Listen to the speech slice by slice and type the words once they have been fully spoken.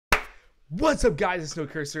What's up, guys? It's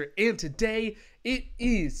Nocurser, and today it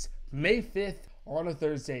is May 5th on a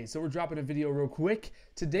Thursday, so we're dropping a video real quick.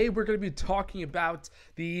 Today we're going to be talking about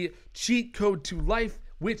the cheat code to life,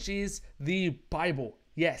 which is the Bible.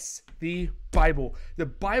 Yes, the Bible. The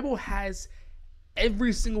Bible has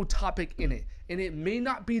every single topic in it, and it may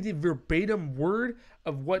not be the verbatim word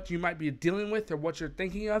of what you might be dealing with or what you're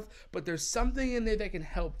thinking of, but there's something in there that can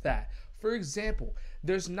help that. For example,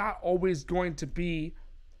 there's not always going to be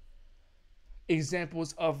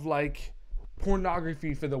examples of like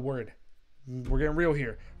pornography for the word. We're getting real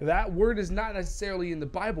here. That word is not necessarily in the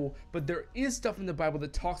Bible, but there is stuff in the Bible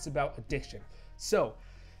that talks about addiction. So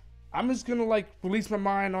I'm just gonna release my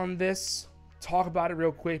mind on this, talk about it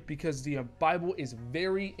real quick because the Bible is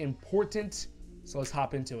very important. So let's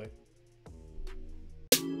hop into it.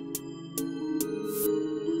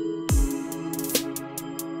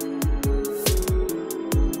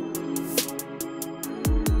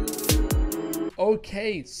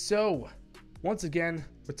 Okay, so once again,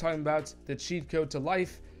 we're talking about the cheat code to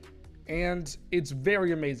life, and it's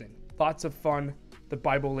very amazing. Lots of fun. The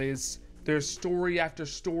Bible is. There's story after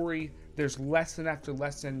story. There's lesson after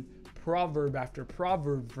lesson, proverb after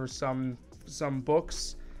proverb for some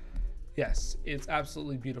books. Yes, it's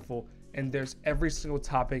absolutely beautiful, and there's every single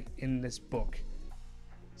topic in this book.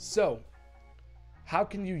 So, how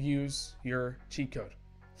can you use your cheat code?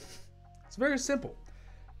 It's very simple.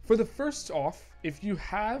 For the first off, if you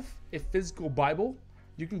have a physical Bible,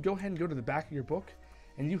 you can go ahead and go to the back of your book,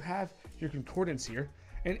 and you have your concordance here.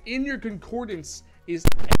 And in your concordance is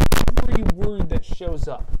every word that shows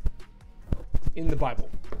up in the Bible.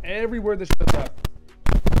 Every word that shows up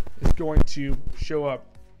is going to show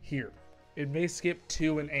up here. It may skip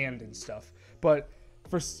to and stuff, but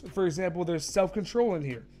for example, there's self-control in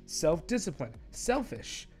here, self-discipline,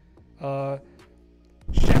 selfish,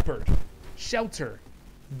 shepherd, shelter.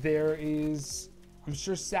 There is, I'm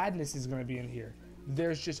sure sadness is going to be in here.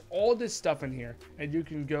 There's just all this stuff in here, and you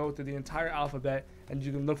can go through the entire alphabet and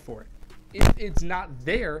you can look for it. If it's not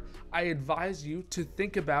there, I advise you to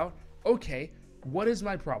think about, okay, what is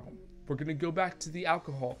my problem? We're going to go back to the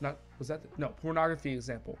alcohol, pornography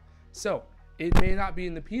example. So it may not be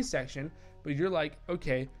in the P section, but you're like,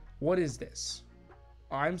 okay, what is this?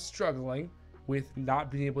 I'm struggling with not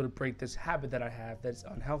being able to break this habit that I have that's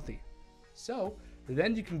unhealthy. So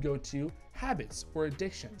then you can go to habits or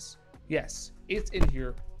addictions. Yes, it's in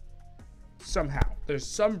here somehow. There's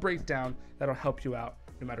some breakdown that'll help you out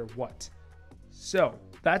no matter what. So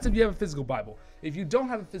that's if you have a physical Bible. If you don't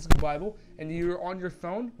have a physical Bible and you're on your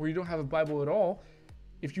phone or you don't have a Bible at all,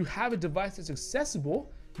 if you have a device that's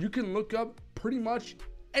accessible, you can look up pretty much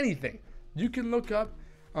anything. You can look up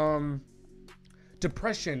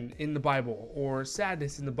depression in the Bible or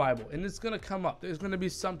sadness in the Bible, and it's going to come up. There's going to be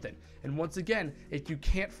something. And once again, if you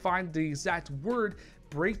can't find the exact word,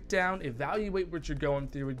 break down, evaluate what you're going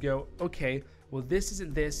through and go, okay, well, this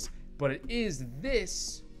isn't this, but it is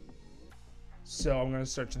this, so I'm going to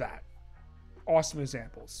search that. Awesome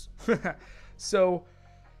examples. So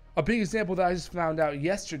a big example that I just found out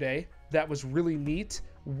yesterday that was really neat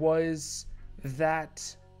was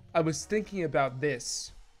that I was thinking about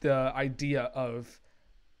this, the idea of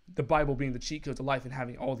the Bible being the cheat code to life and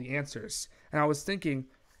having all the answers. And I was thinking,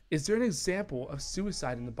 is there an example of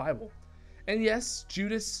suicide in the Bible? And yes,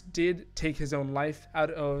 Judas did take his own life out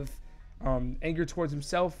of anger towards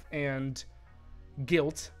himself and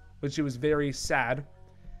guilt, which was very sad.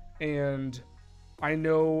 And I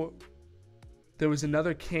know there was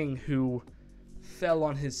another king who fell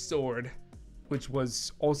on his sword, which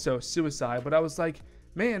was also suicide. But I was like,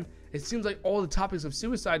 man, it seems like all the topics of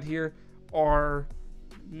suicide here are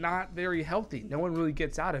not very healthy. No one really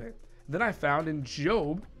gets out of it. Then I found in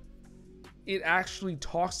Job, it actually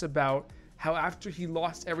talks about how after he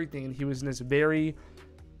lost everything and he was in this very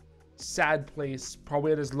sad place,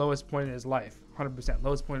 probably at his lowest point in his life, 100%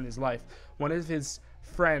 lowest point in his life, one of his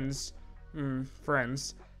friends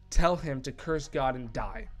tell him to curse God and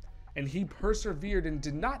die. And he persevered and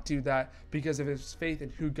did not do that because of his faith in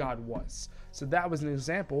who God was. So that was an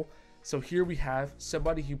example. So here we have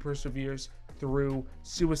somebody who perseveres through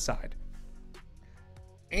suicide.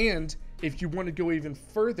 And if you want to go even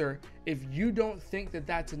further, if you don't think that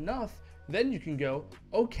that's enough, then you can go,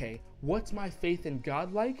 okay, what's my faith in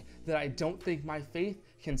God like that I don't think my faith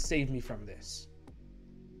can save me from this?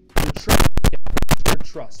 Your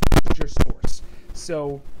trust, your source.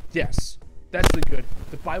 So yes, that's really good.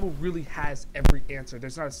 The Bible really has every answer.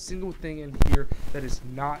 There's not a single thing in here that is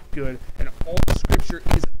not good, and all scripture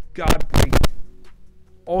is God-breathed.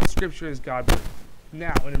 All scripture is God-breathed.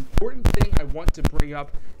 Now, an important thing I want to bring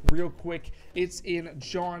up real quick, it's in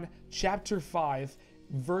John chapter 5,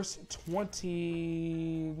 verse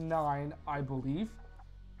 29, I believe.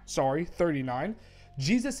 Sorry, 39.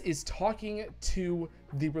 Jesus is talking to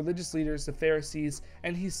the religious leaders, the Pharisees,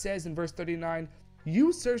 and he says in verse 39,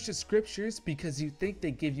 "You search the scriptures because you think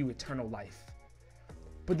they give you eternal life.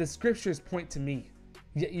 But the scriptures point to me,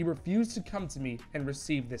 yet you refuse to come to me and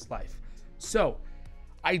receive this life." So,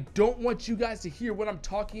 I don't want you guys to hear what I'm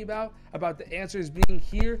talking about the answers being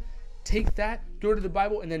here. Take that, go to the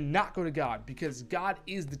Bible, and then not go to God, because God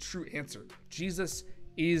is the true answer. Jesus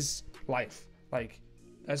is life. Like,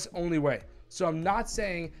 that's the only way. So I'm not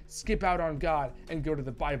saying skip out on God and go to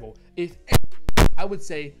the Bible. If anything, I would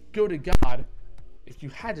say go to God. If you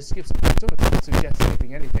had to skip something, I don't suggest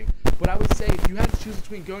skipping anything. But I would say if you had to choose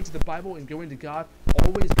between going to the Bible and going to God,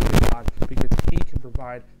 always go to God, because he can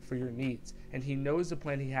provide for your needs. And he knows the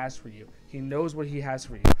plan he has for you. He knows what he has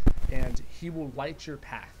for you. And he will light your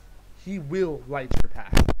path. He will light your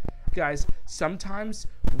path. Guys, sometimes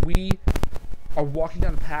we are walking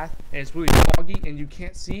down a path and it's really foggy and you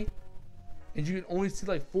can't see. And you can only see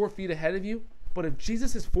like 4 feet ahead of you. But if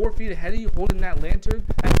Jesus is 4 feet ahead of you holding that lantern,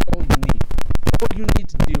 that's all you need. All you need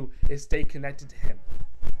to do is stay connected to him.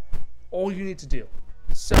 All you need to do.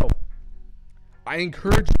 So, I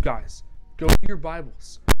encourage you guys, go to your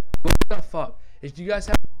Bibles. Look stuff up. If you guys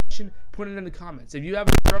have a question, put it in the comments. If you have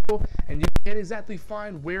a struggle and you can't exactly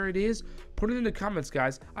find where it is, put it in the comments,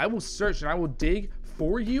 guys. I will search and I will dig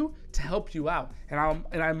for you to help you out. And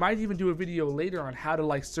I might even do a video later on how to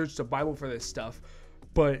like search the Bible for this stuff.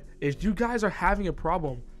 But if you guys are having a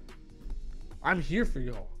problem, I'm here for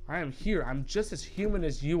y'all. I am here. I'm just as human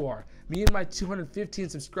as you are. Me and my 215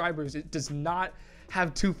 subscribers, it does not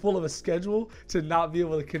have too full of a schedule to not be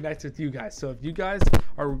able to connect with you guys. So if you guys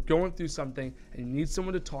are going through something and you need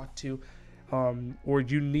someone to talk to, or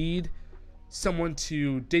you need someone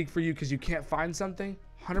to dig for you because you can't find something,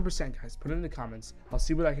 100% guys, put it in the comments. I'll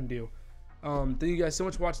see what I can do. Thank you guys so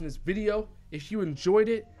much for watching this video. If you enjoyed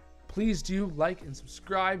it, please do like and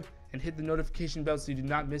subscribe and hit the notification bell so you do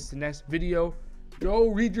not miss the next video. Go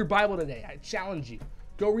read your Bible today. I challenge you.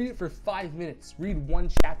 Go read it for 5 minutes. Read one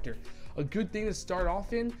chapter. A good thing to start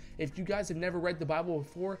off in, if you guys have never read the Bible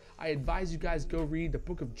before, I advise you guys go read the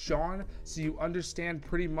book of John so you understand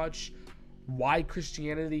pretty much why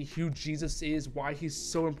Christianity, who Jesus is, why he's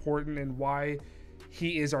so important, and why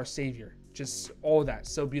he is our Savior. Just all of that.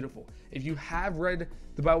 So beautiful. If you have read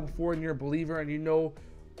the Bible before and you're a believer and you know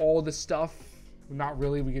all the stuff, not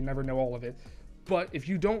really, we can never know all of it. But if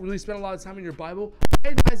you don't really spend a lot of time in your Bible, I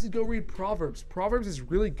advise you to go read Proverbs. Proverbs is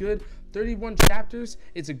really good. 31 chapters.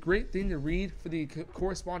 It's a great thing to read for the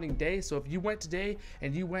corresponding day. So if you went today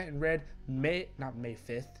and you went and read May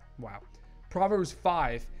 5th, wow. Proverbs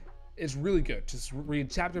 5 is really good. Just read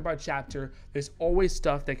chapter by chapter. There's always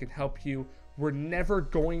stuff that can help you. We're never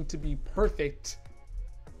going to be perfect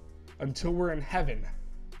until we're in heaven.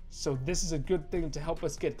 So this is a good thing to help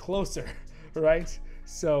us get closer, right?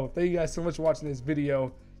 So thank you guys so much for watching this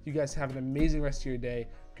video. You guys have an amazing rest of your day.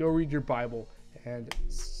 Go read your Bible. And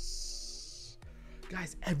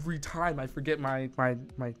guys, every time I forget my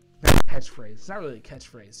catchphrase. It's not really a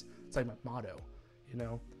catchphrase. It's like my motto, you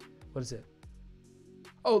know? What is it?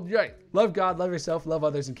 Oh, you're right. Love God, love yourself, love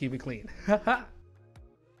others, and keep it clean.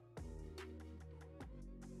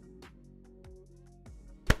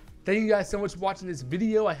 Thank you guys so much for watching this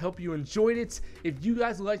video. I hope you enjoyed it. If you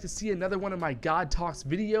guys would like to see another one of my God Talks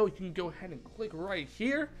video, you can go ahead and click right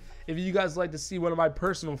here. If you guys would like to see one of my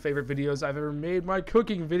personal favorite videos I've ever made, my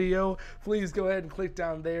cooking video, please go ahead and click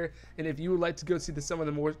down there. And if you would like to go see some of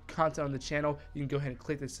the more content on the channel, you can go ahead and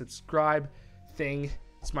click the subscribe thing.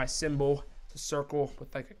 It's my symbol. It's a circle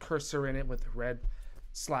with like a cursor in it with a red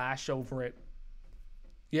slash over it.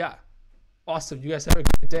 Yeah. Awesome. You guys have a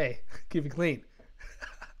great day. Keep it clean.